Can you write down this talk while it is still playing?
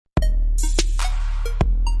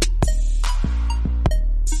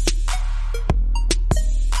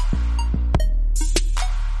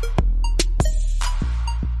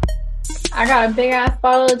got a big ass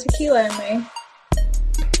bottle of tequila in me.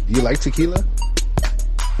 Do you like tequila?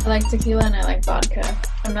 I like tequila and I like vodka.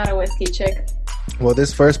 I'm not a whiskey chick. Well,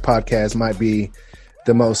 this first podcast might be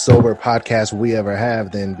the most sober podcast we ever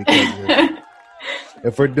have then, because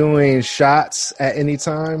if we're doing shots at any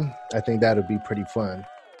time, I think that would be pretty fun.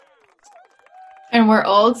 And we're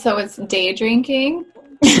old, so it's day drinking.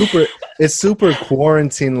 It's super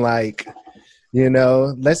quarantine like, you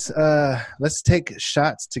know. Let's take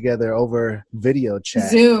shots together over video chat.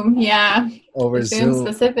 Zoom, yeah. Over Zoom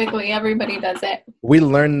specifically, everybody does it. We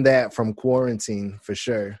learned that from quarantine for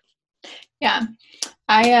sure. Yeah.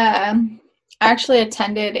 I actually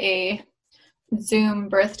attended a Zoom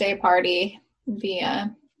birthday party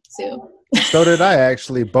via Zoom. So did I,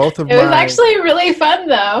 actually. Both of It was actually really fun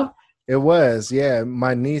though. It was, yeah.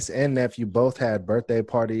 My niece and nephew both had birthday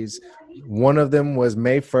parties. One of them was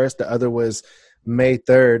May 1st. The other was May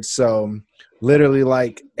 3rd. So literally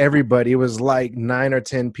like everybody, it was like 9 or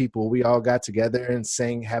 10 people. We all got together and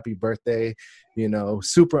sang happy birthday, you know,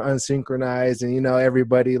 super unsynchronized. And, you know,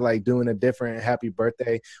 everybody like doing a different happy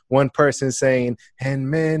birthday. One person saying, and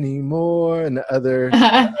many more, and the other,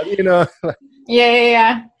 you know.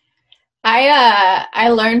 Yeah. I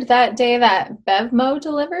learned that day that Bevmo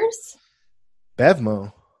delivers.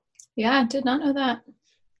 Bevmo? Yeah, I did not know that.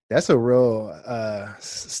 That's a real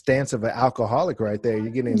stance of an alcoholic right there. You're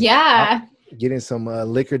getting some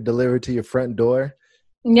liquor delivered to your front door.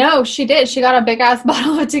 No, she did. She got a big ass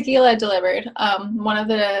bottle of tequila delivered. One of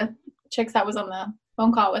the chicks that was on the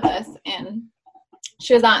phone call with us, and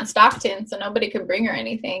she was out in Stockton, so nobody could bring her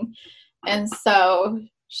anything. And so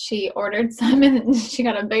she ordered some, and she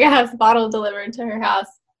got a big ass bottle delivered to her house.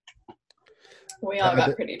 We all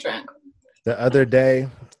got pretty drunk. The other day,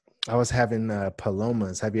 I was having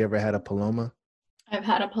Palomas. Have you ever had a Paloma? I've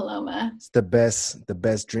had a Paloma. It's the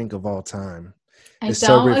best drink of all time. I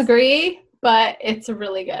don't agree, but it's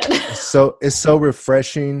really good. It's so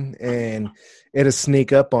refreshing, and it'll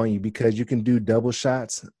sneak up on you because you can do double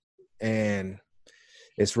shots, and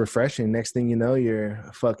it's refreshing. Next thing you know, you're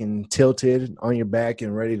fucking tilted on your back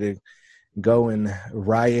and ready to go and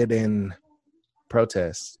riot and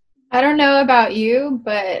protest. I don't know about you,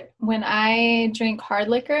 but when I drink hard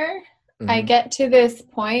liquor, I get to this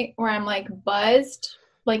point where I'm like buzzed,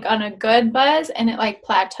 like on a good buzz, and it like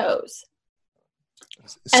plateaus.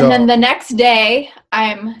 And then the next day,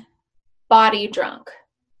 I'm body drunk.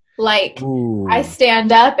 Like, ooh. I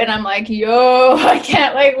stand up and I'm like, yo, I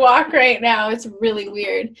can't like walk right now. It's really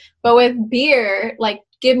weird. But with beer, like,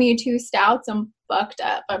 give me 2 stouts, I'm fucked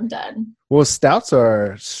up. I'm done. Well, stouts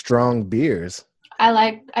are strong beers.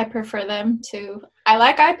 I prefer them too. I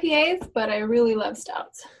like IPAs, but I really love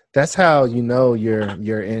stouts. That's how you know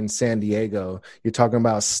you're in San Diego. You're talking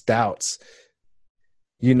about stouts.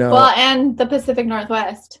 You know, well, and the Pacific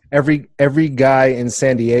Northwest. Every guy in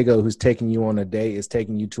San Diego who's taking you on a date is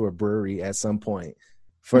taking you to a brewery at some point,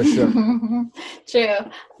 for sure. True,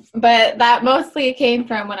 but that mostly came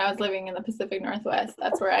from when I was living in the Pacific Northwest.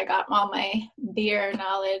 That's where I got all my beer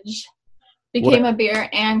knowledge. Became a beer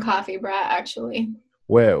and coffee brat, actually.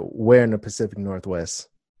 Where in the Pacific Northwest?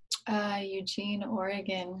 Eugene,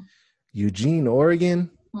 Oregon. Eugene,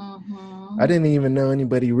 Oregon? Mm-hmm. I didn't even know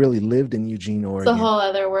anybody really lived in Eugene, Oregon. It's a whole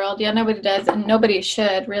other world. Yeah, nobody does, and nobody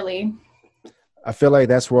should, really. I feel like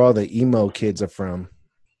that's where all the emo kids are from.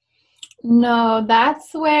 No,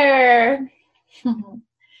 that's where... How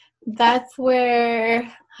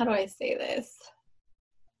do I say this?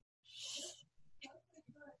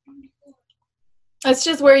 It's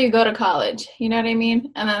just where you go to college. You know what I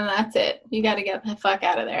mean? And then that's it. You got to get the fuck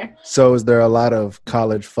out of there. So is there a lot of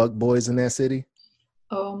college fuckboys in that city?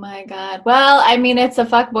 Oh, my God. Well, I mean, it's a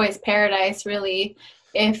fuckboy's paradise, really.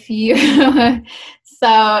 If you... and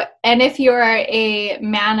if you're a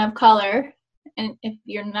man of color, and if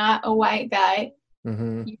you're not a white guy,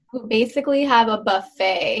 you basically have a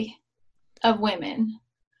buffet of women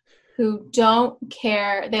who don't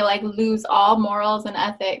care. They, like, lose all morals and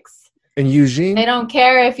ethics. In Eugene? They don't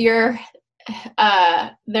care if you're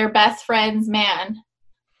their best friend's man.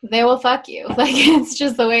 They will fuck you. Like, it's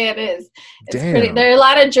just the way it is. It's pretty. There are a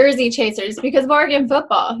lot of Jersey chasers because of Oregon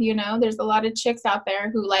football, you know. There's a lot of chicks out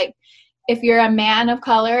there who, like, if you're a man of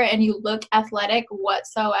color and you look athletic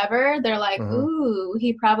whatsoever, they're like, ooh,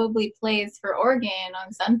 he probably plays for Oregon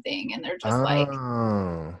on something. And they're just like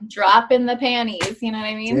dropping the panties. You know what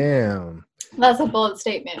I mean? Damn. That's a bold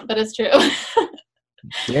statement, but it's true.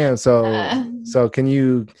 Damn. So can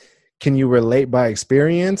you relate by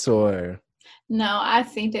experience or? No, I've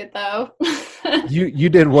seen it though. You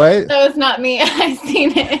did what? That was not me. I've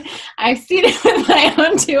seen it with my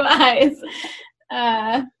own 2 eyes.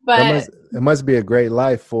 But it must be a great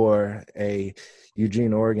life for a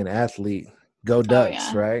Eugene, Oregon athlete. Go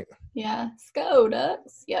Ducks, right? Yeah, go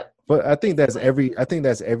Ducks. Yep. But I think that's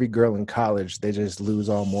every girl in college. They just lose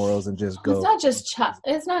all morals and just go.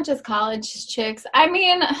 It's not just college chicks. I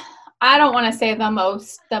mean, I don't want to say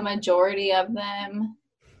the majority of them.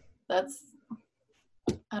 I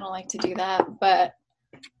don't like to do that, but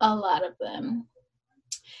a lot of them.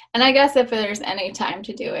 And I guess if there's any time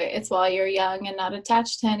to do it, it's while you're young and not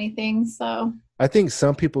attached to anything. So I think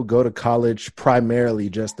some people go to college primarily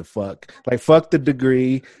just to fuck. Like, fuck the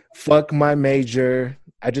degree, fuck my major.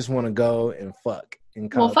 I just want to go and fuck in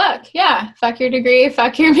college. Well, fuck. Yeah. Fuck your degree,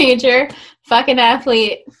 fuck your major, fuck an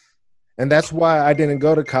athlete. And that's why I didn't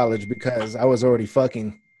go to college, because I was already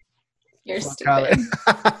fucking. You're stupid.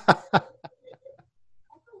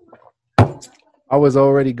 I was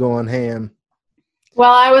already going ham.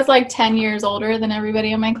 Well, I was like 10 years older than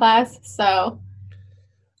everybody in my class, so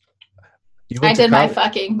I did my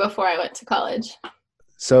fucking before I went to college.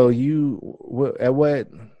 So at what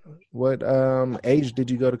age did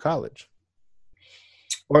you go to college?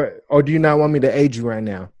 Or do you not want me to age you right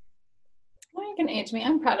now? Well, you can age me.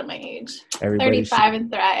 I'm proud of my age. 35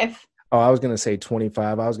 and thrive. Oh, I was going to say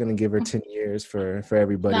 25. I was going to give her 10 years for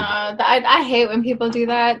everybody. No, I hate when people do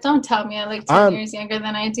that. Don't tell me I look 10 years younger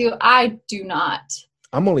than I do. I do not.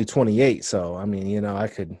 I'm only 28, so, I mean, I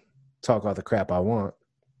could talk all the crap I want.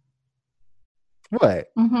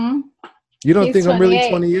 What? Mm-hmm. You don't think 28. I'm really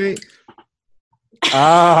 28?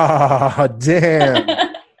 Ah, damn.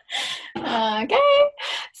 Okay.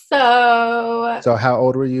 So how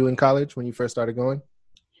old were you in college when you first started going?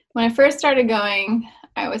 When I first started going,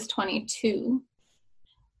 I was 22,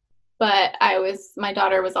 but my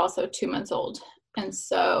daughter was also 2 months old. And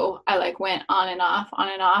so I went on and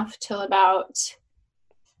off till about,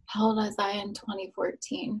 how old was I in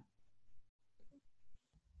 2014?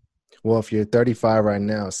 Well, if you're 35 right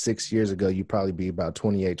now, 6 years ago, you'd probably be about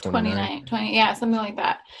 28, 29. 20, yeah, something like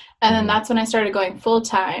that. And then that's when I started going full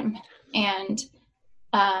time. And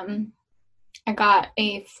I got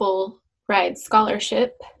a full ride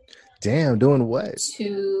scholarship. Damn, doing what?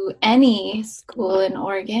 To any school in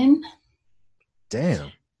Oregon.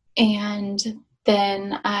 Damn. And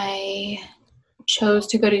then I chose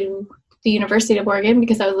to go to the University of Oregon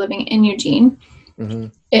because I was living in Eugene. Mm-hmm.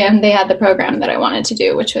 And they had the program that I wanted to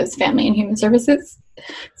do, which was Family and Human Services.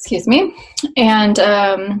 Excuse me. And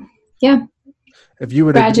yeah. If you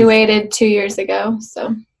were graduated 2 years ago.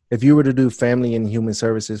 So if you were to do Family and Human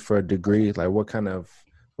Services for a degree, like what kind of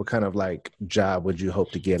like job would you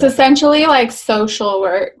hope to get? It's essentially like social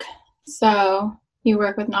work. So you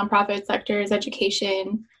work with nonprofit sectors,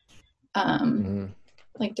 education,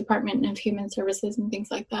 like Department of Human Services and things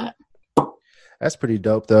like that. That's pretty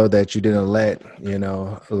dope, though, that you didn't let,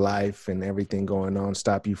 life and everything going on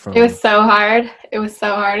stop you from. It was so hard.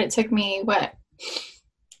 It took me,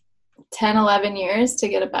 10, 11 years to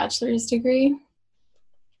get a bachelor's degree.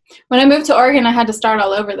 When I moved to Oregon, I had to start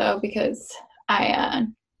all over, though, because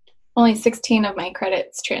only 16 of my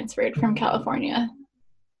credits transferred from California.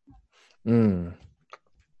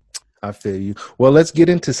 I feel you. Well, let's get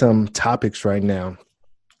into some topics right now.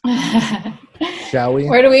 Shall we?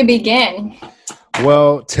 Where do we begin?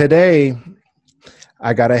 Well, today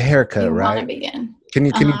I got a haircut, you right? Want to begin? Can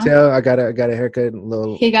you tell I got a haircut?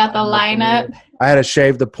 He got the lineup. I had to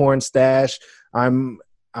shave the porn stash. I'm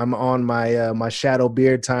on my shadow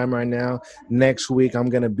beard time right now. Next week I'm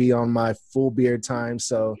gonna be on my full beard time.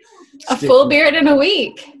 So full beard in a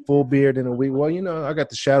week. Full beard in a week. Well, I got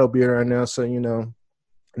the shadow beard right now, so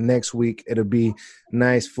next week it'll be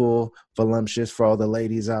nice, full, voluptuous for all the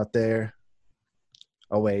ladies out there.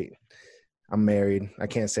 Oh wait, I'm married. I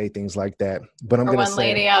can't say things like that, but I'm gonna say one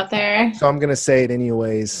lady out there. So I'm gonna say it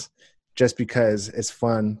anyways, just because it's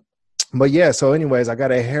fun. But yeah, so anyways, I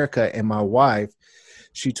got a haircut, and my wife,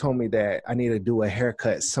 she told me that I need to do a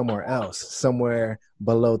haircut somewhere else, somewhere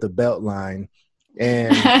below the belt line.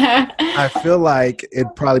 And I feel like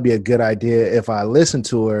it'd probably be a good idea if I listen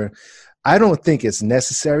to her. I don't think it's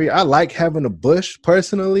necessary. I like having a bush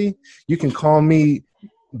personally. You can call me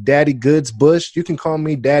Daddy Goods Bush. You can call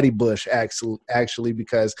me Daddy Bush actually,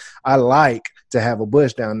 because I like to have a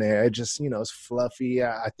bush down there. It just, it's fluffy.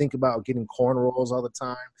 I think about getting cornrows all the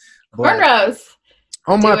time. Cornrows.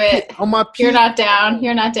 On my pew. You're not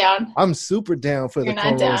down. I'm super down for the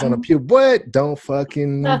cornrows on the pew. But don't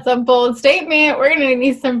fucking. That's a bold statement. We're gonna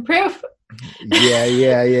need some proof. Yeah.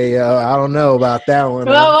 I don't know about that one.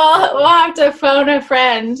 Well, we'll have to phone a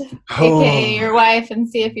friend, aka your wife, and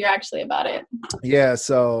see if you're actually about it. Yeah,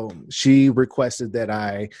 so she requested that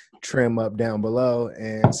I trim up down below,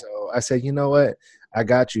 and so I said, you know what? I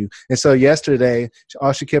got you. And so yesterday,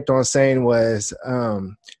 all she kept on saying was,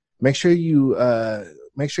 make sure you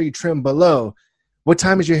trim below. What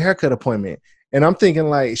time is your haircut appointment? And I'm thinking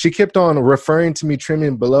like, she kept on referring to me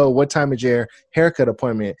trimming below. What time is your haircut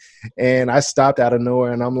appointment? And I stopped out of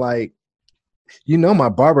nowhere and I'm like, you know, my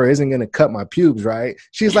barber isn't going to cut my pubes, right?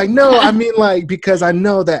 She's like, no, I mean like, because I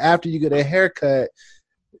know that after you get a haircut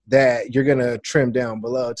that you're going to trim down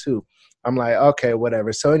below too. I'm like, okay,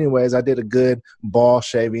 whatever. So anyways, I did a good ball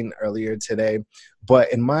shaving earlier today,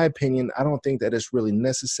 but in my opinion, I don't think that it's really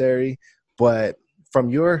necessary. But from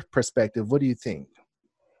your perspective, what do you think?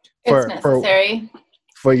 It's necessary.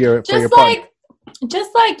 For your partner.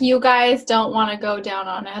 Just like you guys don't want to go down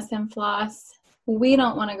on us and floss, we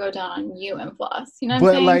don't want to go down on you and floss. You know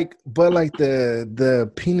what I'm saying? But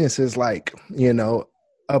the penis is like, you know,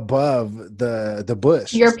 above the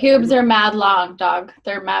bush. Your pubes are mad long, dog.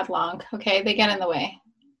 They're mad long. Okay, they get in the way.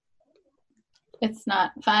 It's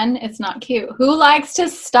not fun. It's not cute. Who likes to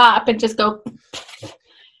stop and just go?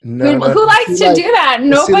 Who likes to do that?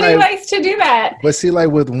 Nobody likes to do that. But see, like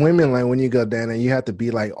with women, like when you go down there, you have to be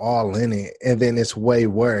like all in it, and then it's way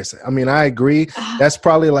worse. I mean, I agree. That's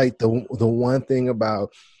probably like the one thing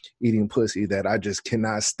about eating pussy that I just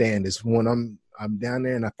cannot stand is when I'm down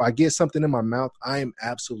there, and if I get something in my mouth, I am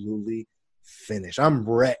absolutely finished. I'm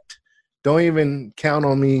wrecked. Don't even count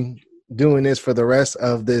on me doing this for the rest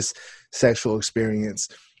of this sexual experience.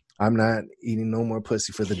 I'm not eating no more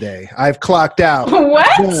pussy for the day. I've clocked out.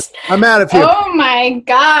 What? I'm out of here. Oh my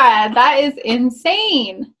God. That is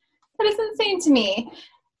insane. That is insane to me.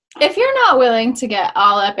 If you're not willing to get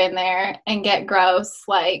all up in there and get gross,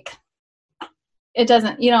 like you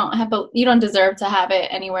don't deserve to have it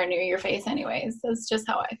anywhere near your face anyways. That's just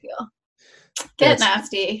how I feel. Get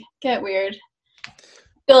nasty. Get weird.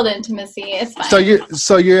 Build intimacy. It's fine.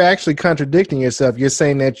 So you're actually contradicting yourself. You're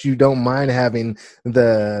saying that you don't mind having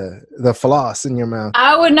the floss in your mouth.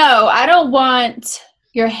 I would know. I don't want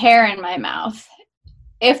your hair in my mouth.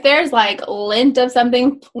 If there's like lint of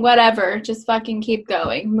something, whatever, just fucking keep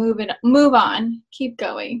going. Move on. Keep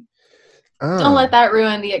going. Don't let that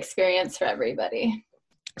ruin the experience for everybody.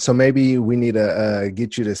 So maybe we need to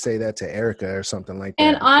get you to say that to Erica or something like that.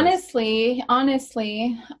 And honestly,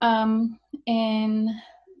 in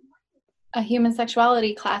a human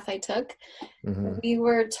sexuality class I took, we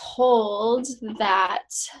were told that,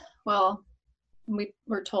 we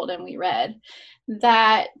were told and we read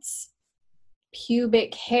that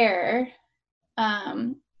pubic hair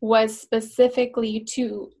was specifically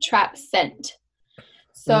to trap scent.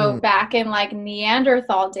 So back in like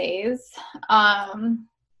Neanderthal days,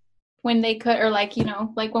 when they could, or like, you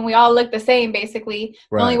know, like when we all looked the same, basically,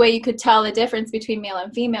 right. The only way you could tell the difference between male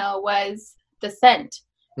and female was the scent,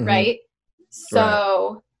 right?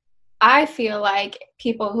 So I feel like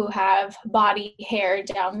people who have body hair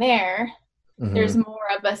down there, there's more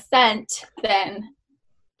of a scent than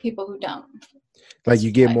people who don't. Like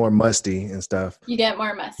you get more musty and stuff. You get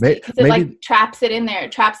more musty because it like traps it in there.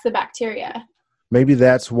 It traps the bacteria. Maybe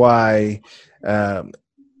that's why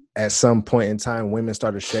at some point in time, women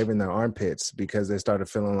started shaving their armpits because they started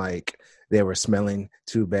feeling like they were smelling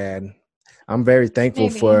too bad. I'm very thankful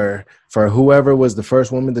for whoever was the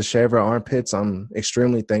first woman to shave her armpits. I'm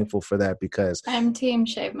extremely thankful for that because I'm team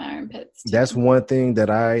shave my armpits too. That's one thing that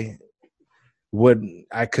I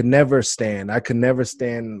could never stand. I could never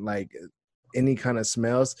stand like any kind of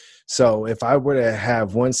smells. So if I were to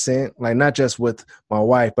have one scent, like not just with my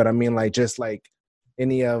wife, but I mean like just like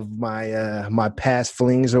any of my my past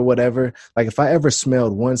flings or whatever, like if I ever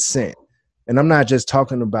smelled one scent, and I'm not just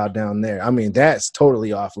talking about down there, I mean that's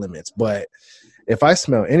totally off limits, but if I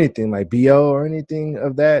smell anything like BO or anything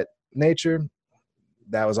of that nature,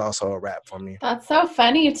 that was also a wrap for me. That's so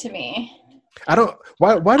funny to me. I don't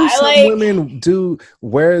why do some women do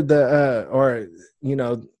wear the or you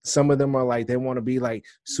know, some of them are like they want to be like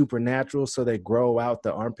supernatural, so they grow out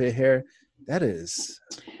the armpit hair. That is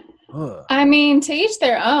I mean, to each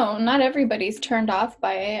their own. Not everybody's turned off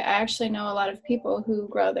by it. I actually know a lot of people who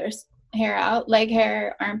grow their hair out, leg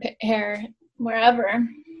hair, armpit hair, wherever.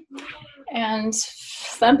 And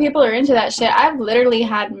some people are into that shit. I've literally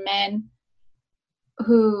had men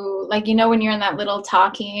who, like, you know, when you're in that little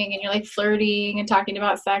talking and you're like flirting and talking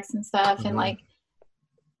about sex and stuff, and like,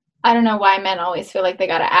 I don't know why men always feel like they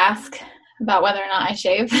gotta ask about whether or not I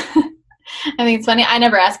shave. I think it's funny. I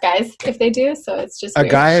never ask guys if they do, so it's just weird. A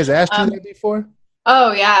guy has asked you that before?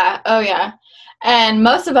 Oh yeah. And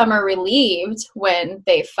most of them are relieved when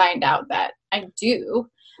they find out that I do.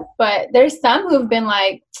 But there's some who've been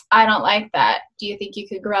like, I don't like that. Do you think you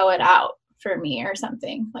could grow it out for me or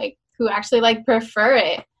something? Like, who actually like prefer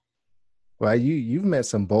it. Well, you've met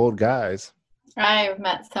some bold guys. I've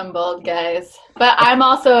met some bold guys, but I'm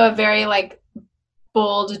also a very like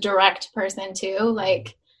bold, direct person too.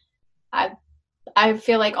 Like I I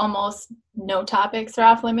feel like almost no topics are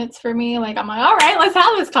off limits for me. Like I'm like, all right, let's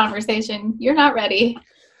have this conversation. You're not ready.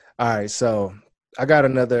 All right, so I got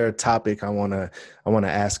another topic I wanna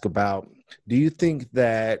ask about. Do you think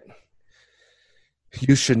that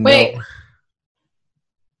you should know? Wait,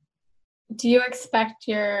 do you expect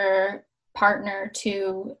your partner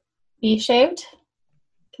to be shaved?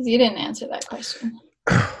 Because you didn't answer that question.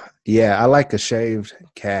 Yeah, I like a shaved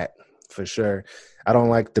cat for sure. I don't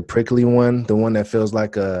like the prickly one, the one that feels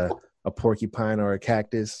like a porcupine or a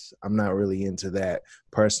cactus. I'm not really into that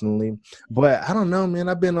personally. But I don't know, man.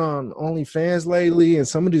 I've been on OnlyFans lately, and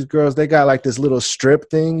some of these girls, they got like this little strip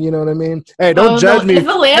thing. You know what I mean? Hey, don't judge me. Is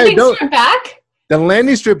the Hey, landing don't. strip back? The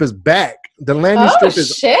landing strip is back. The landing Oh, strip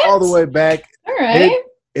is shit. all the way back. All right.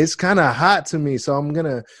 It's kind of hot to me, so I'm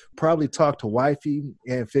gonna probably talk to wifey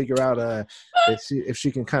and figure out if she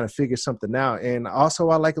can kind of figure something out. And also,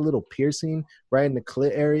 I like a little piercing right in the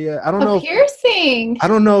clit area. Piercing. I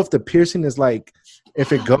don't know if the piercing is like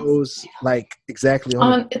if it goes like exactly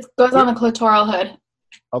on. It goes on the clitoral hood.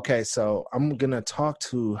 Okay, so I'm gonna talk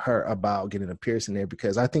to her about getting a piercing there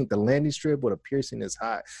because I think the landing strip with a piercing is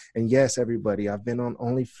hot. And yes, everybody, I've been on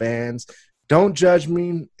OnlyFans. Don't judge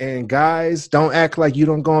me, and guys, don't act like you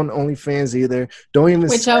don't go on OnlyFans either. Don't even.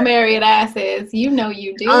 Which your married ass is. You know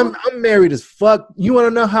you do. I'm married as fuck. You want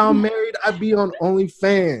to know how I'm married? I be on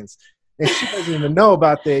OnlyFans, and she doesn't even know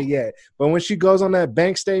about that yet. But when she goes on that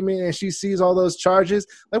bank statement and she sees all those charges,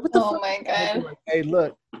 like what the fuck? Oh my god! Like, hey,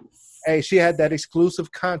 look, hey, she had that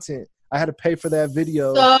exclusive content. I had to pay for that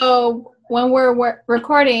video. So when we're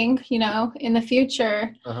recording, in the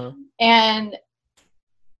future, and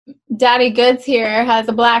Daddy Goods here has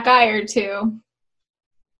a black eye or two,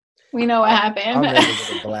 we know what happened. I'll never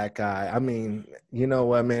get a black eye. I mean, you know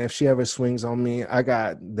what, man? If she ever swings on me, I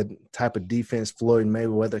got the type of defense Floyd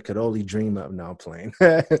Mayweather could only dream of. No, I'm playing.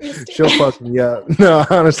 She'll fuck me up. No,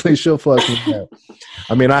 honestly, she'll fuck me up.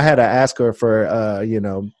 I mean, I had to ask her for,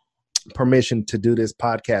 permission to do this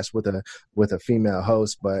podcast with a female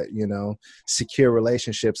host, but secure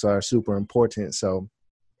relationships are super important. So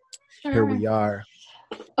Here we are.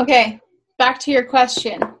 Okay, back to your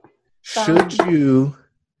question. Should you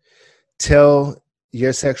tell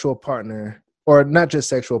your sexual partner, or not just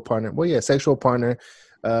sexual partner, sexual partner,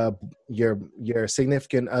 your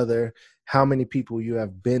significant other, how many people you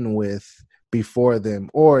have been with before them,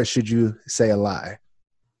 or should you say a lie?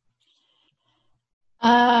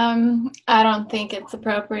 I don't think it's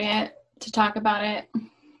appropriate to talk about it.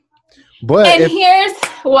 But here's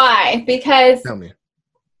why. Because tell me.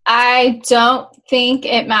 I don't think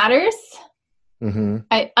it matters. Mm-hmm.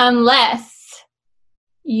 Unless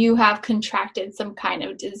you have contracted some kind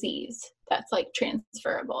of disease that's like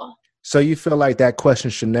transferable. So you feel like that question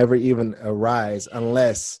should never even arise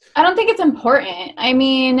unless... I don't think it's important. I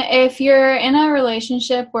mean, if you're in a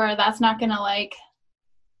relationship where that's not going to like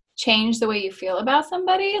change the way you feel about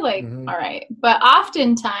somebody, like, all right. But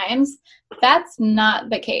oftentimes that's not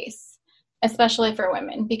the case, especially for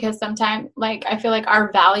women, because sometimes, like, I feel like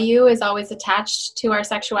our value is always attached to our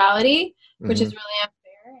sexuality, which is really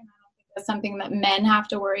unfair. And I don't think that's something that men have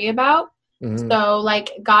to worry about. So,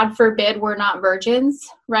 like, God forbid we're not virgins,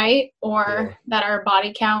 right? Or that our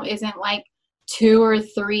body count isn't like 2 or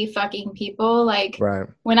 3 fucking people. Like,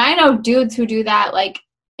 when I know dudes who do that, like,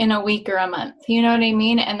 in a week or a month, you know what I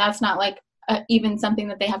mean? And that's not like even something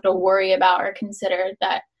that they have to worry about or consider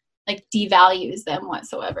that like devalues them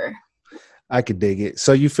whatsoever. I could dig it.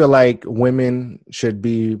 So you feel like women should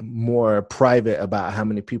be more private about how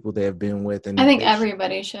many people they have been with? And I think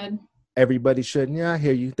everybody should. Everybody should. Yeah, I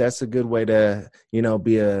hear you. That's a good way to,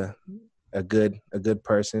 be a good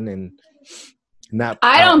person and not.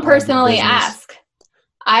 I don't personally ask.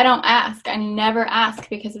 I don't ask. I never ask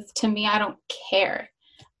because it's, to me, I don't care.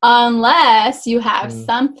 Unless you have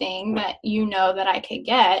something that you know that I could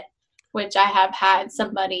get, which I have had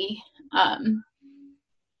somebody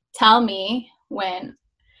tell me when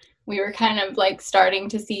we were kind of like starting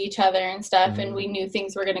to see each other and stuff, and we knew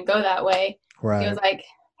things were going to go that way. He was like,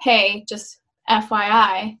 hey, just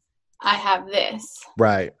FYI, I have this.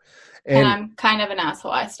 Right. And I'm kind of an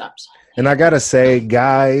asshole. I stopped. And I got to say,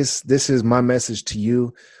 guys, this is my message to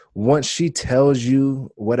you. Once she tells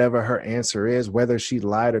you whatever her answer is, whether she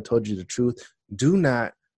lied or told you the truth, do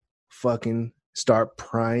not fucking start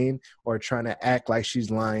prying or trying to act like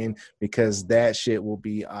she's lying, because that shit will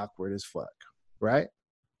be awkward as fuck. Right?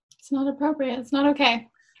 It's not appropriate. It's not okay.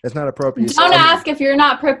 It's not appropriate. Don't ask if you're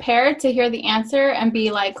not prepared to hear the answer and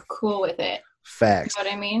be like cool with it. Facts. You know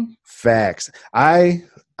what I mean? Facts.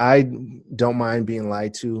 I don't mind being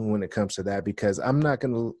lied to when it comes to that, because I'm not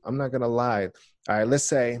gonna lie. All right, let's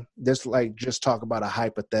say this, like, just talk about a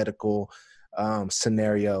hypothetical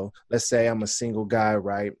scenario. Let's say I'm a single guy,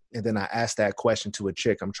 right? And then I ask that question to a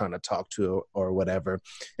chick I'm trying to talk to or whatever,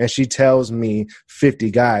 and she tells me 50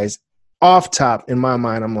 guys. Off top, in my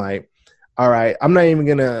mind, I'm like, all right, I'm not even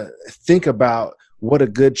gonna think about what a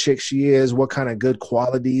good chick she is, what kind of good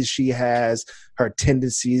qualities she has, her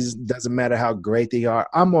tendencies, doesn't matter how great they are.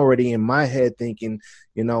 I'm already in my head thinking,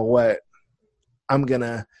 you know what, I'm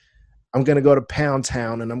gonna go to Pound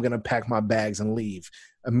Town and I'm gonna pack my bags and leave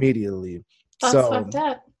immediately. That's fucked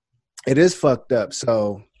up. It is fucked up.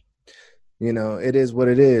 So, you know, it is what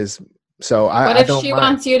it is. So what I if don't she mind.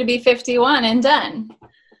 wants you to be 51 and done?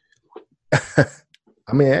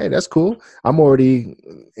 I mean, hey, that's cool. I'm already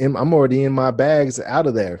in my bags out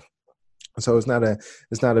of there. So it's not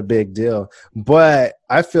a big deal. But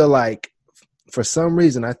I feel like for some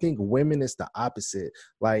reason, I think women is the opposite.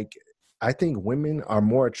 Like, I think women are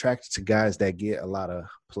more attracted to guys that get a lot of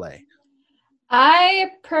play.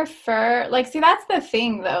 I prefer, like, see, that's the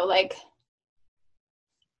thing though. Like,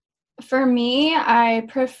 for me, I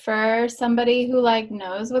prefer somebody who like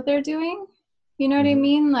knows what they're doing. You know what I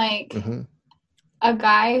mean? Like, a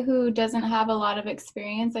guy who doesn't have a lot of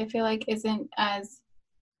experience, I feel like isn't as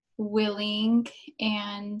willing,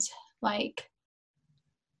 and like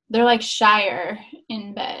they're like shyer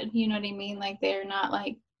in bed. You know what I mean? Like, they're not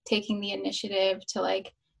like taking the initiative to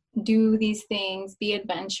like do these things, be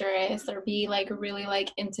adventurous, or be like really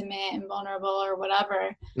like intimate and vulnerable or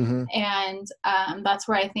whatever. And that's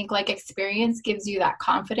where I think like experience gives you that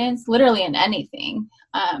confidence literally in anything.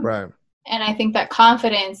 Right. And I think that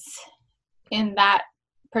confidence in that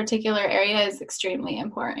particular area is extremely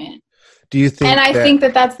important. Do you think? And I think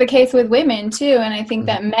that that's the case with women too. And I think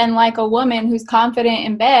that men like a woman who's confident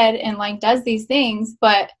in bed and like does these things,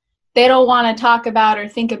 but they don't want to talk about or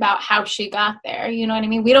think about how she got there. You know what I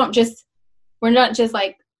mean? We're not just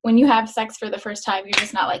like, when you have sex for the first time, you're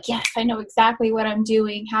just not like, yes, I know exactly what I'm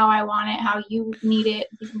doing, how I want it, how you need it,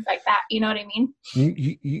 things like that. You know what I mean?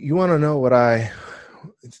 You want to know what I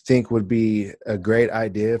think would be a great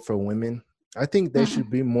idea for women? I think they should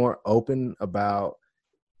be more open about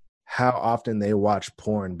how often they watch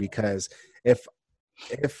porn, because if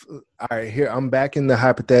all right, here I'm back in the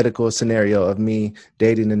hypothetical scenario of me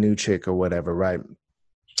dating a new chick or whatever, right?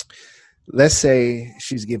 Let's say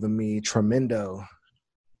she's giving me tremendo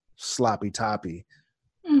sloppy toppy.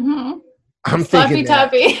 I'm thinking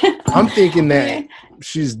that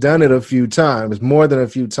she's done it a few times, more than a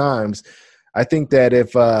few times. I think that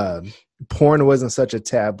if porn wasn't such a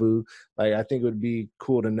taboo, like, I think it would be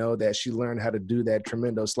cool to know that she learned how to do that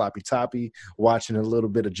tremendo sloppy toppy watching a little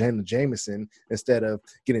bit of Jenna Jameson instead of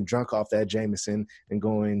getting drunk off that Jameson and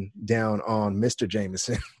going down on Mr.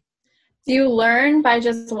 Jameson. Do you learn by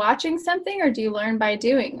just watching something, or do you learn by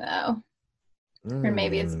doing, though? Or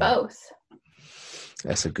maybe it's both.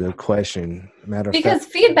 That's a good question. Because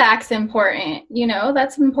feedback's important, you know,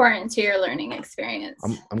 that's important to your learning experience.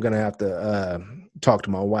 I'm going to have to talk to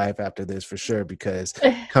my wife after this for sure, because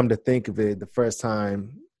come to think of it, the first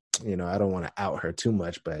time, you know, I don't want to out her too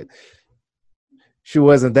much, but she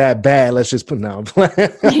wasn't that bad. Let's just put no.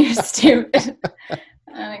 You're stupid.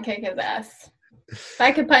 I'm going to kick his ass. If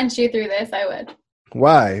I could punch you through this, I would.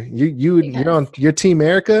 Why? You're on your Team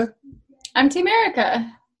Erica? I'm Team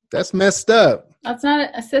Erica. That's messed up. That's not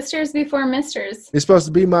a sisters before misters. You're supposed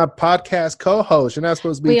to be my podcast co-host. You're not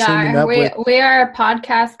supposed to be teaming up with. We are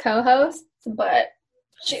podcast co-hosts, but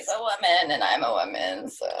she's a woman and I'm a woman,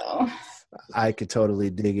 so. I could totally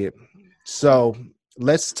dig it. So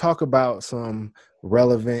let's talk about some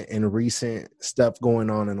relevant and recent stuff going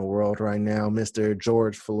on in the world right now. Mr.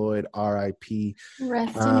 George Floyd, R.I.P.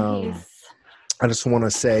 Rest in peace. I just want to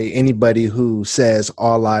say anybody who says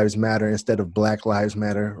all lives matter instead of Black Lives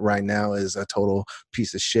Matter right now is a total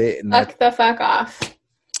piece of shit. And fuck the fuck off.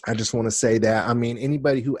 I just want to say that. I mean,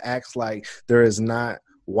 anybody who acts like there is not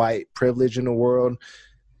white privilege in the world,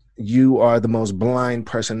 you are the most blind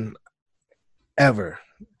person ever.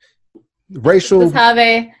 Racial. This is how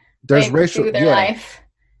there's racial. Do their life.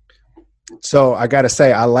 So I got to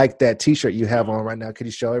say, I like that T-shirt you have on right now. Could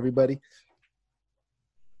you show everybody?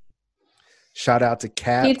 Shout out to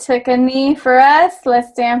Cap. He took a knee for us. Let's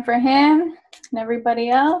stand for him and everybody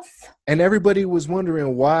else. And everybody was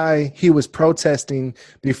wondering why he was protesting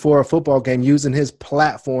before a football game, using his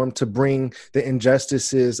platform to bring the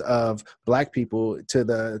injustices of Black people to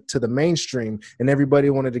the mainstream. And everybody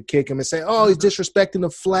wanted to kick him and say, "Oh, he's disrespecting the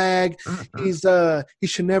flag. He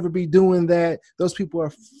should never be doing that." Those people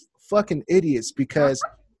are fucking idiots, because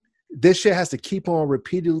this shit has to keep on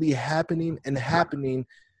repeatedly happening and happening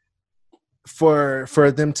for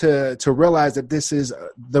them to realize that this is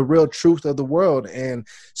the real truth of the world. And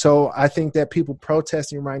so I think that people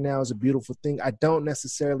protesting right now is a beautiful thing. I don't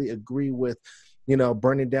necessarily agree with,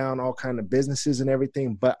 burning down all kind of businesses and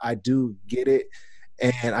everything, but I do get it.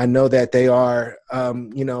 And I know that they are,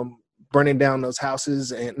 burning down those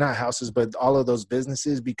houses, and not houses, but all of those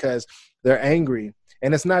businesses, because they're angry.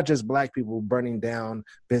 And it's not just Black people burning down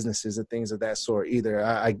businesses and things of that sort either.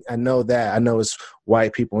 I know that. I know it's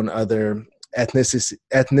white people and other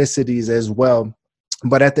ethnicities as well.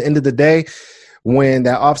 But at the end of the day, when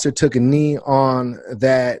that officer took a knee on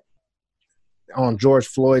George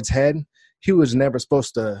Floyd's head, he was never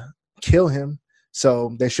supposed to kill him.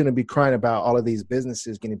 So they shouldn't be crying about all of these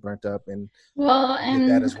businesses getting burnt up. And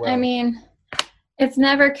that as well. I mean, it's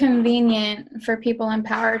never convenient for people in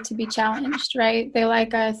power to be challenged, right? They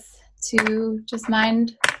like us to just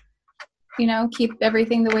keep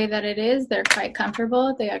everything the way that it is. They're quite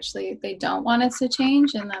comfortable. They don't want us to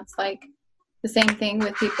change. And that's like the same thing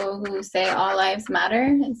with people who say all lives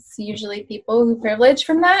matter. It's usually people who privilege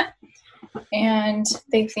from that. And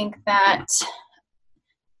they think that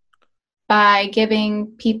by giving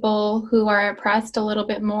people who are oppressed a little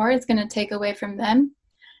bit more, it's going to take away from them.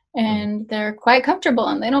 And they're quite comfortable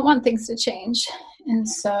and they don't want things to change. And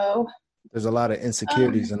so there's a lot of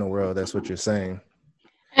insecurities in the world. That's what you're saying.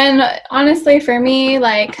 And honestly, for me,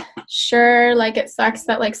 sure, it sucks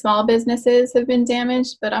that small businesses have been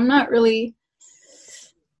damaged, but I'm not really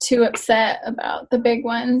too upset about the big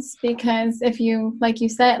ones, because if you, like you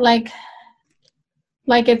said,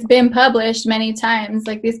 it's been published many times,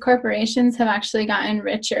 these corporations have actually gotten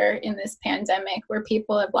richer in this pandemic, where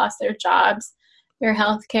people have lost their jobs, their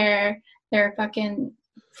healthcare, their fucking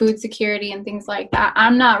food security and things like that.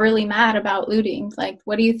 I'm not really mad about looting.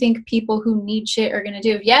 What do you think people who need shit are going to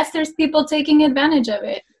do? Yes, there's people taking advantage of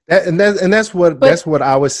it. That's what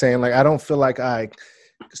I was saying. I don't feel like I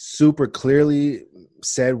super clearly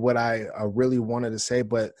said what I really wanted to say,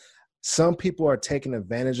 but some people are taking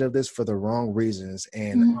advantage of this for the wrong reasons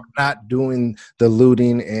and not doing the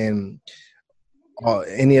looting and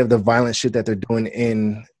any of the violent shit that they're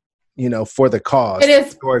doing for the cause. It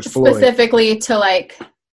is specifically to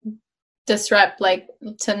disrupt,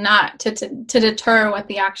 to deter what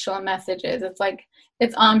the actual message is.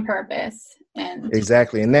 It's on purpose. And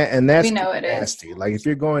exactly, and that's we know it nasty. is. If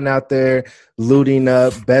you're going out there looting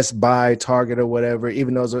up Best Buy, Target, or whatever,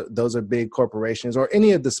 even those are big corporations, or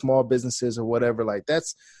any of the small businesses or whatever,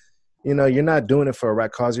 that's you're not doing it for a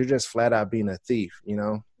right cause. You're just flat out being a thief,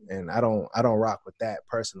 and I don't rock with that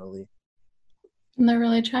personally. And they're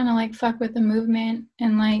really trying to fuck with the movement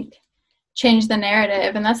and change the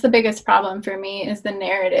narrative, and that's the biggest problem for me, is the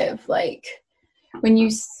narrative.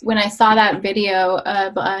 When I saw that video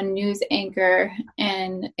of a news anchor,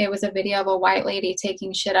 and it was a video of a white lady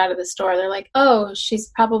taking shit out of the store, they're like, oh,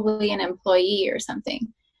 she's probably an employee or something,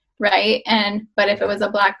 right? But if it was a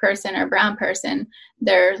Black person or brown person,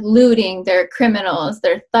 they're looting, they're criminals,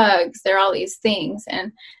 they're thugs, they're all these things.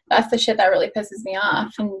 And that's the shit that really pisses me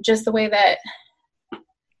off. And just the way that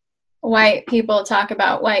white people talk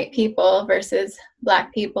about white people versus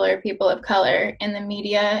Black people or people of color in the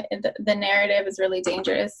media, the narrative is really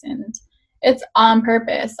dangerous, and it's on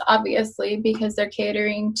purpose, obviously, because they're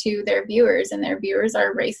catering to their viewers, and their viewers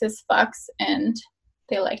are racist fucks, and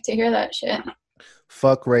they like to hear that shit.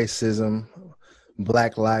 Fuck racism,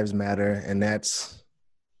 Black Lives Matter, and that's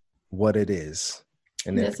what it is.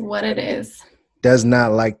 And it is what it is. Does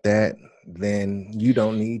not like that, then you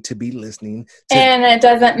don't need to be listening to. And it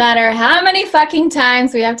doesn't matter how many fucking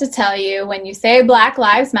times we have to tell you, when you say Black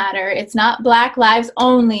Lives Matter, it's not Black Lives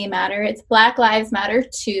only matter, it's Black Lives Matter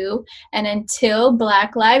too. And until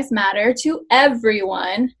Black Lives matter to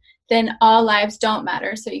everyone, then all lives don't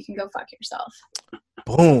matter, so you can go fuck yourself.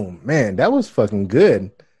 Boom. Man, that was fucking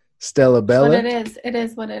good, Stella Bella. What it is. It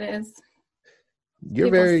is what it is.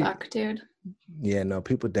 You're People suck, dude. Yeah, no,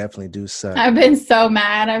 people definitely do suck. I've been so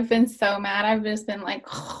mad. I've just been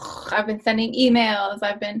I've been sending emails.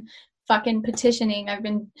 I've been fucking petitioning.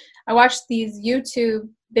 I watched these YouTube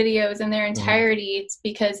videos in their entirety. It's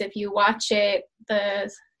because if you watch it,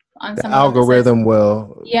 the algorithm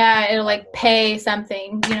will. Yeah, it'll pay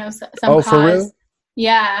something, some cause. For real?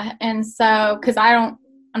 Yeah, and so, because I'm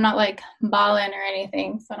not balling or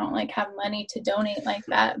anything, so I don't have money to donate like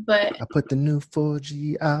that. But I put the new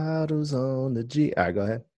 4G autos on the G. All right, go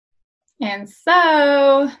ahead. And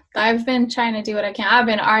so I've been trying to do what I can. I've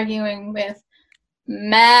been arguing with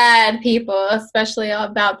mad people, especially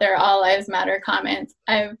about their All Lives Matter comments.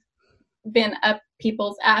 I've been up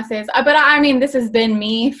people's asses, but I mean, this has been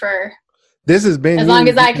me for this has been as you. long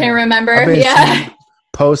as I can remember. I've been Yeah.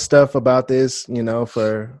 post stuff about this,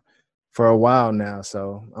 for a while now.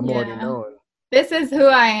 So I'm already knowing. This is who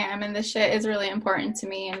I am, and this shit is really important to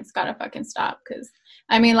me, and it's gotta fucking stop. Because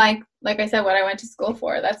I mean, like I said, what I went to school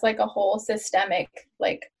for, that's like a whole systemic,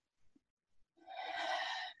 like,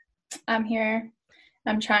 I'm here,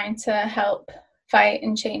 I'm trying to help fight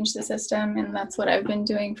and change the system, and that's what I've been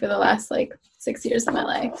doing for the last like 6 years of my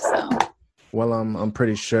life. So well, I'm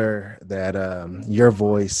pretty sure that your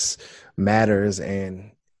voice matters,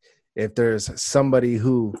 and if there's somebody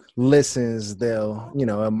who listens, they'll,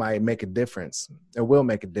 it might make a difference. It will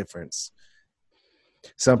make a difference.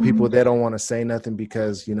 Some people, they don't want to say nothing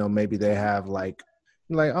because, maybe they have like,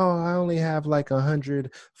 oh, I only have like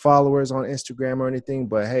 100 followers on Instagram or anything.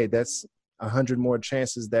 But hey, that's 100 more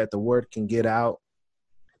chances that the word can get out.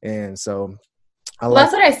 And so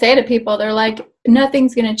that's what I say to people. They're like,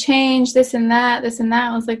 nothing's going to change, this and that.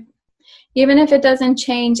 I was like, even if it doesn't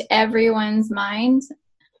change everyone's mind,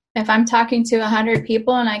 if I'm talking to 100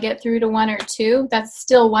 people and I get through to 1 or 2, that's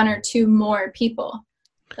still 1 or 2 more people.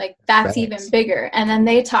 Like, that's Facts. even bigger. And then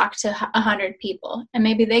they talk to 100 people and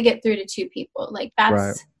maybe they get through to 2 people. Like, that's,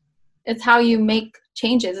 right. It's how you make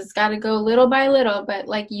changes. It's got to go little by little, but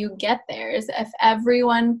like, you get there. Is if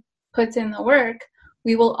everyone puts in the work,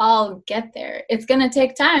 we will all get there. It's going to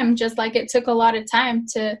take time, just like it took a lot of time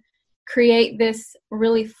to create this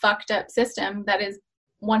really fucked up system that is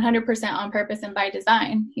 100% on purpose and by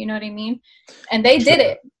design. You know what I mean? And they did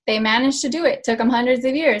it. They managed to do it. Took them hundreds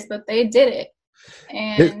of years, but they did it.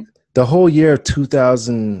 And the whole year of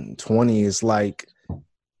 2020 is like,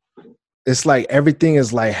 it's like everything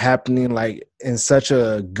is like happening like in such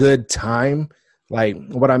a good time. Like,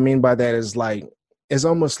 what I mean by that is like, it's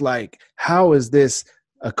almost like, how is this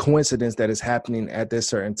a coincidence that is happening at this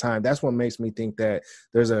certain time? That's what makes me think that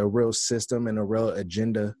there's a real system and a real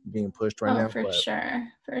agenda being pushed right now. For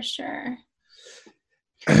sure.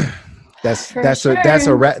 That's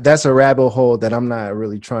a rabbit hole that I'm not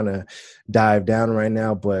really trying to dive down right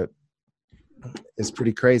now, but it's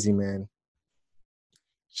pretty crazy, man.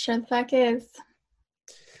 Sure the fuck is.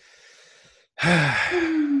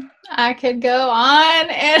 I could go on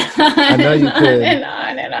and on. I know you could. And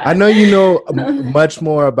on and on. I know you know much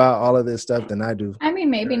more about all of this stuff than I do. I mean,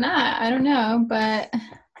 maybe not. I don't know, but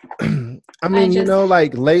I mean,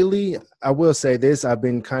 like lately, I will say this: I've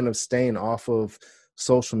been kind of staying off of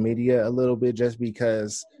social media a little bit, just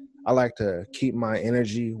because I like to keep my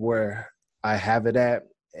energy where I have it at,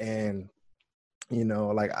 and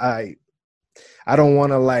like I don't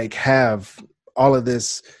want to like have all of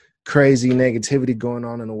this crazy negativity going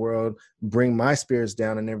on in the world, bring my spirits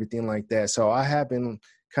down and everything like that. So I have been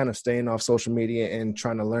kind of staying off social media and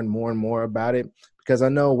trying to learn more and more about it, because I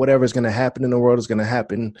know whatever's going to happen in the world is going to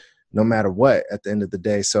happen no matter what at the end of the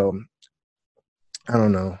day. So I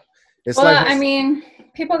don't know. I mean,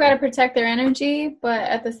 people got to protect their energy, but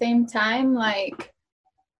at the same time, like,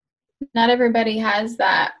 not everybody has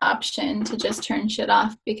that option to just turn shit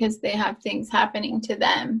off because they have things happening to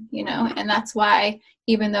them, and that's why,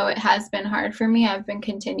 even though it has been hard for me, I've been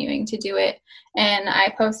continuing to do it. And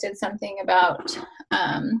I posted something about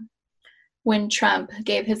when Trump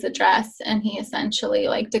gave his address and he essentially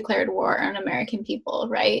like declared war on American people,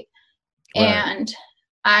 right? And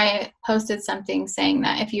I posted something saying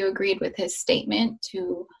that if you agreed with his statement,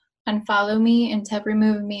 to unfollow me and to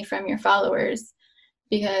remove me from your followers,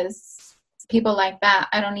 because people like that,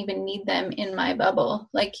 I don't even need them in my bubble.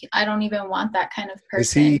 Like, I don't even want that kind of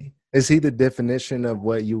person. Is he the definition of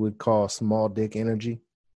what you would call small dick energy?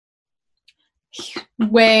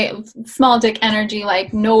 Way small dick energy,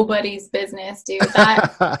 like nobody's business, dude.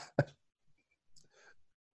 That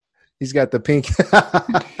he's got the pink.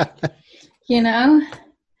 And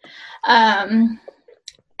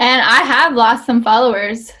I have lost some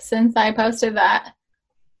followers since I posted that.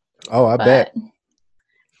 Oh, I bet.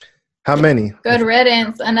 How many? Good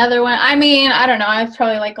riddance. Another one. I mean, I don't know. I was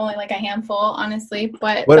probably like only like a handful, honestly.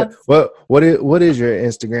 But what is your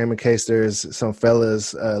Instagram, in case there's some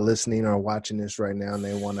fellas listening or watching this right now and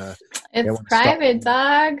they wanna? It's private,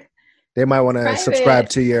 dog. They might want to subscribe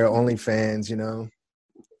to your OnlyFans.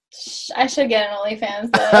 I should get an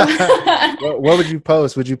OnlyFans though. What would you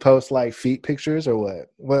post? Would you post like feet pictures or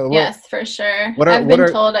what? Yes, for sure. What are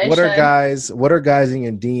guys in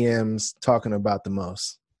your DMs talking about the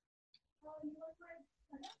most?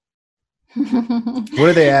 What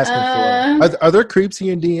are they asking for? Are there creeps in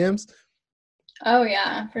your DMs? Oh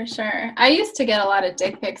yeah, for sure. I used to get a lot of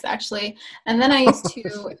dick pics actually, and then I used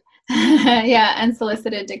to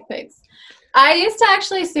unsolicited dick pics. I used to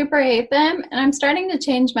actually super hate them, and I'm starting to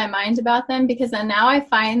change my mind about them, because now I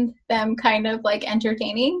find them kind of like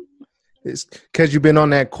entertaining. It's because you've been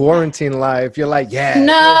on that quarantine life. You're like, yeah.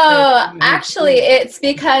 No, actually, it's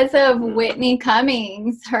because of Whitney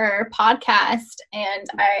Cummings, her podcast, and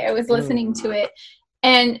I was listening to it,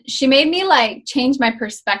 and she made me like change my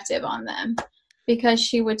perspective on them, because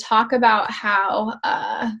she would talk about how,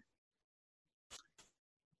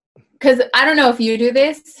 because I don't know if you do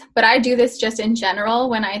this, but I do this just in general.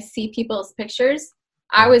 When I see people's pictures,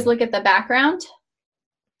 I always look at the background.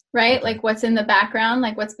 Right? Like what's in the background,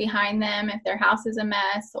 like what's behind them, if their house is a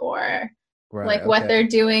mess, or like what they're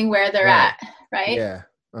doing, where they're at. Right? Yeah.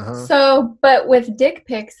 So, but with dick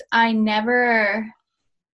pics,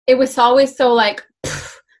 it was always so like,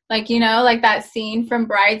 like that scene from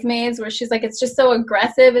Bridesmaids where she's like, it's just so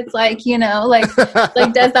aggressive. It's like,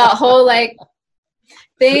 like does that whole like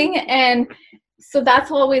thing. And so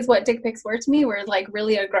that's always what dick pics were to me, were like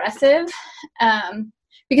really aggressive,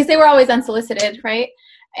 because they were always unsolicited. Right?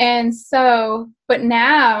 And so, but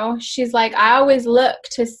now she's like, I always look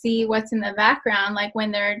to see what's in the background, like when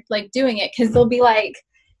they're like doing it, because they'll be like,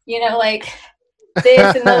 like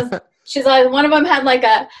this and those. She's like, one of them had like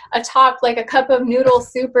a top, like a cup of noodle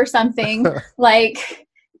soup or something, like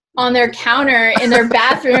on their counter in their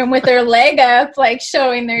bathroom with their leg up, like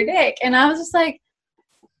showing their dick. And I was just like,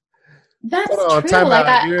 that's true. Time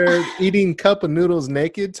out. You're eating cup of noodles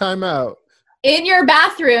naked? Time out. In your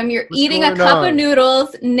bathroom, you're eating a cup of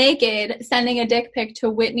noodles naked, sending a dick pic to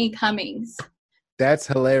Whitney Cummings. That's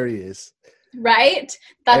hilarious. Right?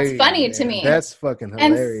 That's funny to me. That's fucking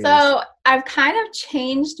hilarious. And so I've kind of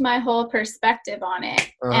changed my whole perspective on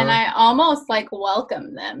it. And I almost like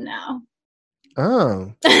welcome them now.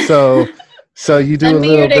 Oh. So you do Send a me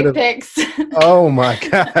little your bit dick of pics. Oh my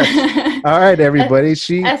gosh. All right, everybody.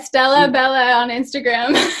 Estella Bella on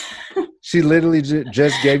Instagram. She literally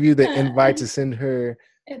just gave you the invite to send her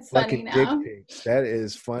fucking dick pics. That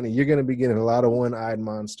is funny. You're gonna be getting a lot of one-eyed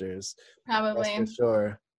monsters. Probably. That's for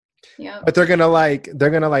sure. Yeah. But they're gonna like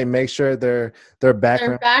make sure their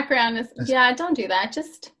background is don't do that.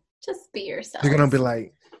 Just be yourself. They're gonna be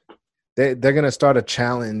like they're gonna start a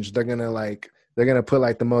challenge. They're gonna put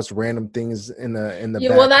like the most random things in the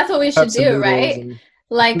back. Well, that's what we should do, right?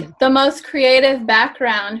 Like the most creative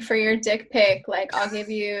background for your dick pic. Like I'll give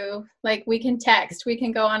you, like we can text, we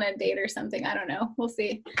can go on a date or something. I don't know. We'll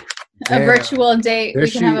see. Damn. A virtual date.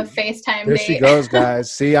 We can have a FaceTime date. There she goes,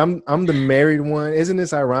 guys. See, I'm the married one. Isn't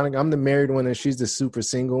this ironic? I'm the married one and she's the super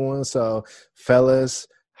single one. So fellas,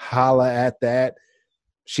 holla at that.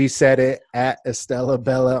 She said it at Estella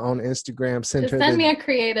Bella on Instagram. Send me a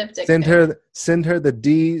creative dick pic. Send her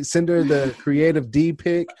the creative D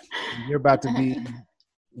pic. You're about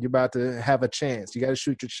to have a chance. You got to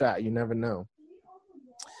shoot your shot. You never know.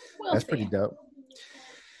 That's pretty dope.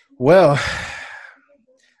 Well,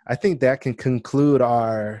 I think that can conclude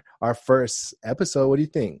our first episode. What do you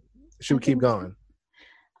think? Should we keep going?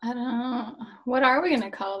 I don't know. What are we going to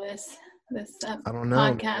call this I don't know,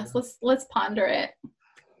 podcast? Man. Let's ponder it.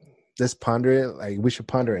 Let's ponder it. Like we should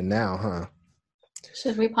ponder it now, huh?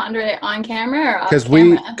 Should we ponder it on camera or off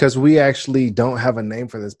camera? Because we actually don't have a name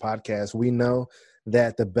for this podcast. We know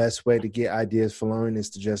that the best way to get ideas flowing is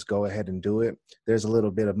to just go ahead and do it. There's a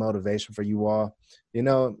little bit of motivation for you all. You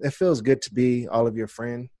know, it feels good to be all of your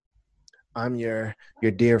friend. I'm your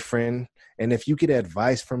dear friend. And if you get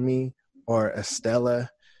advice from me or Estella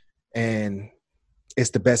and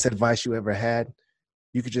it's the best advice you ever had,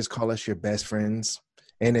 you could just call us your best friends.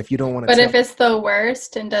 And if you don't want to, but if it's the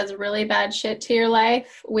worst and does really bad shit to your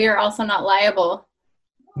life, we are also not liable.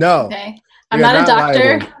 No. Okay. I'm not a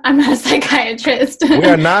doctor. Liable. I'm not a psychiatrist. We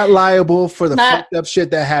are not liable for the fucked up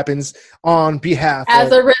shit that happens on behalf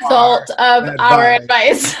as a result of our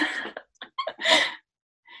advice.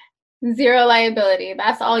 Zero liability.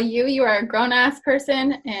 That's all you. You are a grown-ass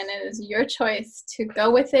person, and it is your choice to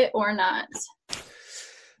go with it or not.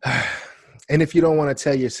 And if you don't want to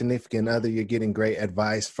tell your significant other you're getting great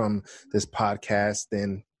advice from this podcast,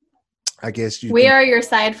 then I guess we are your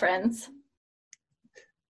side friends.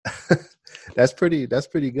 That's pretty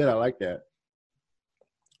good. I like that.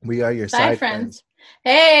 We are your side friends.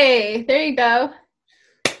 Hey, there you go.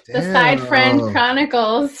 Damn. The Side Friend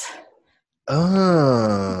Chronicles.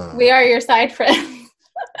 We are your side friends.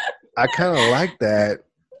 I kind of like that.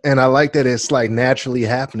 And I like that it's like naturally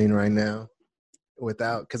happening right now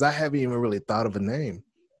because I haven't even really thought of a name.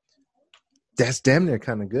 That's damn near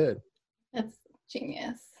kind of good. That's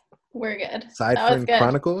genius. We're good. Side Friend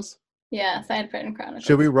Chronicles? Yeah, Side Friend Chronicles.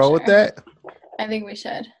 Should we roll with that? I think we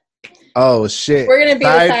should. Oh, shit. We're going to be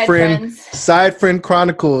the Side Friends. Side Friend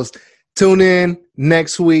Chronicles. Tune in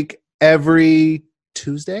next week every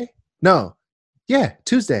Tuesday? No. Yeah,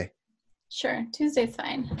 Tuesday. Sure. Tuesday's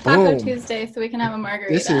fine. Taco Tuesday, so we can have a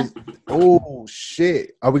margarita. Oh,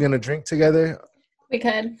 shit. Are we going to drink together? We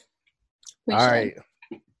could. All right.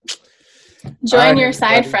 Join your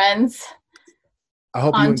side friends. I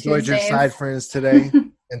hope you enjoyed your side friends today.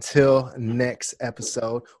 Until next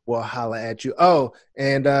episode, we'll holla at you. Oh,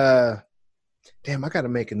 and damn, I got to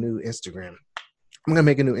make a new Instagram. I'm going to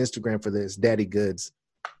make a new Instagram for this, Daddy Goods.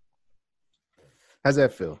 How's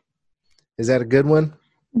that feel? Is that a good one?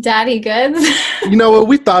 Daddy Goods? You know what?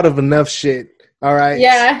 We thought of enough shit. All right?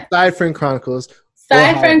 Yeah. Side Friend Chronicles.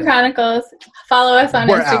 Side Friend Chronicles. Follow us on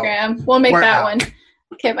Instagram. We'll make that one.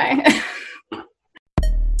 Okay, bye.